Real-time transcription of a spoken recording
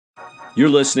You're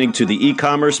listening to the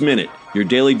E-Commerce Minute, your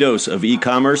daily dose of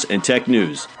e-commerce and tech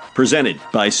news, presented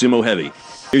by Sumo Heavy.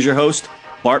 Here's your host,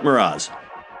 Bart Mraz.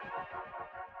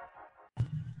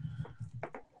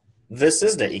 This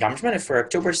is the E-Commerce Minute for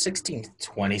October 16th,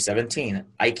 2017.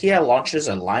 Ikea launches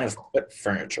a line of pet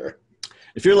furniture.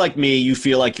 If you're like me, you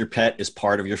feel like your pet is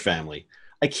part of your family.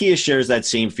 Ikea shares that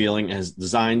same feeling and has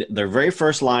designed their very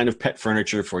first line of pet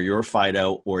furniture for your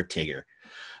Fido or Tigger.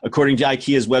 According to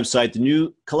Ikea's website, the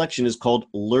new collection is called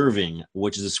Lurvig,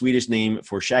 which is a Swedish name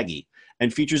for Shaggy,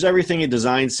 and features everything a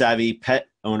design-savvy pet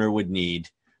owner would need.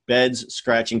 Beds,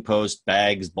 scratching posts,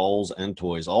 bags, bowls, and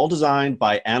toys, all designed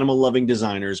by animal-loving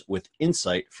designers with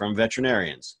insight from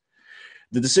veterinarians.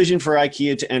 The decision for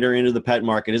Ikea to enter into the pet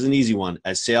market is an easy one,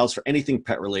 as sales for anything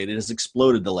pet-related has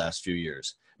exploded the last few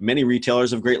years. Many retailers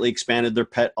have greatly expanded their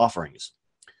pet offerings.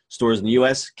 Stores in the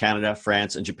US, Canada,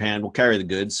 France, and Japan will carry the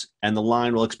goods, and the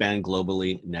line will expand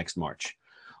globally next March.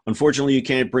 Unfortunately, you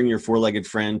can't bring your four-legged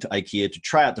friend to Ikea to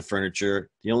try out the furniture.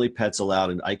 The only pets allowed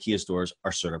in Ikea stores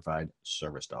are certified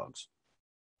service dogs.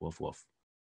 Woof, woof.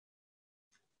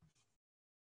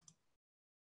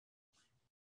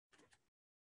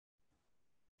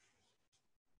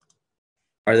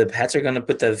 Are the pets going to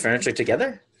put the furniture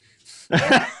together?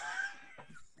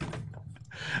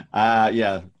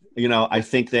 Yeah. You know, I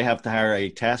think they have to hire a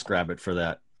TaskRabbit for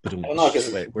that. I don't know,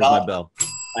 because wait, where's my bell?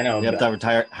 I know. You have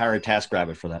to hire a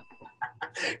TaskRabbit for that.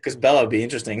 Because Bella would be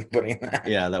interesting putting that.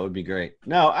 Yeah, that would be great.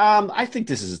 No, I think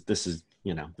this is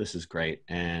great,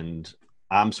 and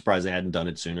I'm surprised they hadn't done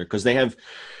it sooner because they have.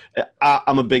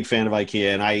 I'm a big fan of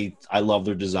IKEA, and I love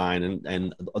their design,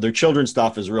 and their children's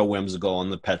stuff is real whimsical, and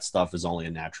the pet stuff is only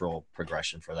a natural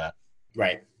progression for that.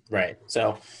 Right.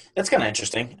 So that's kind of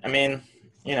interesting. I mean,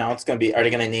 you know, it's going to be, are they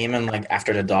going to name them like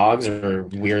after the dogs or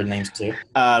weird names too?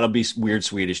 It'll be weird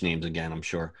Swedish names again, I'm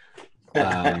sure.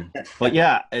 But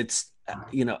yeah, it's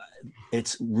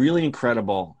really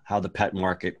incredible how the pet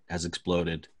market has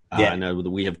exploded. I know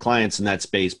that we have clients in that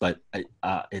space, but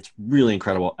it's really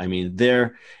incredible. I mean,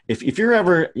 if you're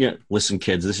ever, listen,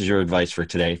 kids, this is your advice for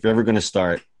today. If you're ever going to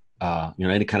start,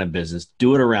 any kind of business,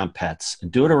 do it around pets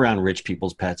and do it around rich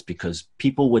people's pets, because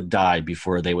people would die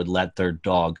before they would let their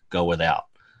dog go without.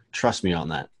 Trust me on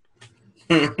that.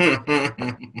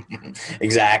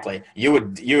 Exactly. You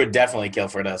would definitely kill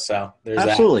for this. So there's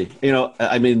absolutely.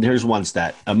 That. Here's one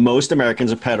stat. Most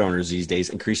Americans are pet owners these days,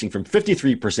 increasing from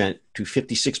 53% to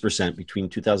 56% between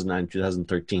 2009 and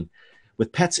 2013,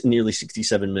 with pets in nearly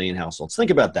 67 million households.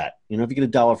 Think about that. If you get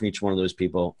 $1 from each one of those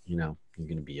people, you're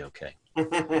going to be okay.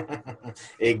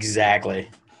 Exactly.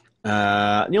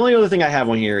 The only other thing I have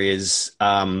on here is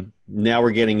now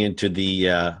we're getting into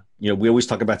the we always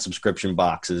talk about subscription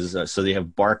boxes. So they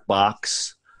have Bark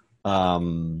Box.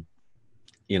 I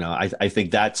think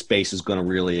that space is going to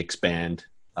really expand.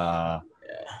 I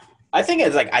think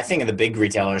the big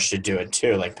retailers should do it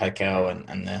too, like Petco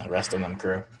and the rest of them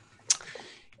crew.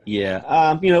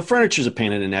 Yeah. Furniture's a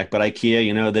pain in the neck, but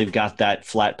IKEA, they've got that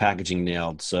flat packaging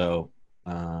nailed. So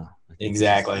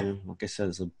exactly. Like I said,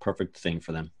 it's a perfect thing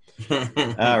for them.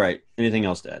 All right. Anything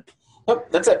else to add? Oh,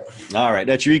 that's it. All right.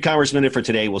 That's your e-commerce minute for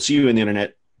today. We'll see you on the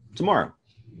internet tomorrow.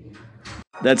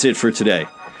 That's it for today.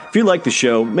 If you like the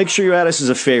show, make sure you add us as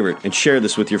a favorite and share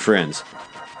this with your friends.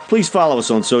 Please follow us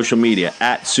on social media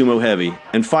 @Sumo Heavy.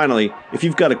 And finally, if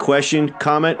you've got a question,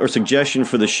 comment, or suggestion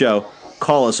for the show,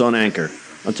 call us on Anchor.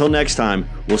 Until next time,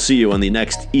 we'll see you on the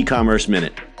next e-commerce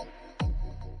minute.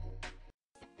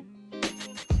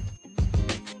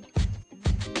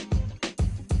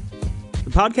 The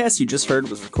podcast you just heard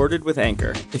was recorded with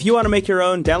Anchor. If you want to make your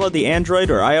own, download the Android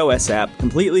or iOS app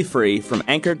completely free from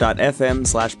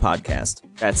anchor.fm/podcast.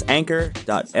 That's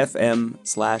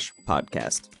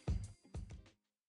anchor.fm/podcast.